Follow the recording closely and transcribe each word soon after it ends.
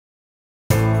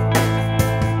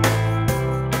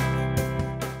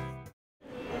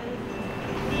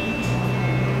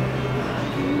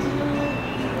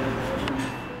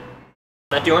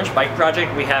At the Orange Bike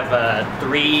Project, we have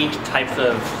 3 types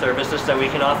of services that we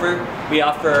can offer. We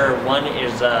offer, one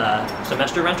is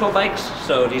semester rental bikes.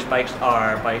 So these bikes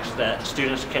are bikes that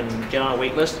students can get on a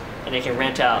wait list and they can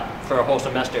rent out for a whole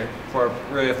semester for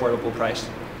a really affordable price.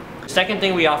 The second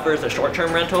thing we offer is a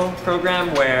short-term rental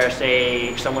program where,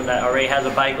 say, someone that already has a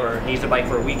bike or needs a bike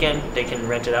for a weekend, they can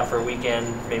rent it out for a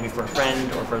weekend, maybe for a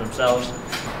friend or for themselves.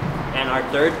 And our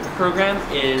third program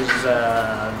is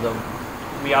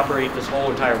we operate this whole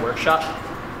entire workshop,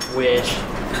 which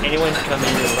anyone can come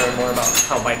in and learn more about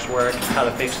how bikes work, how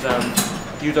to fix them,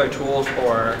 use our tools,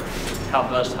 or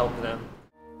help us help them.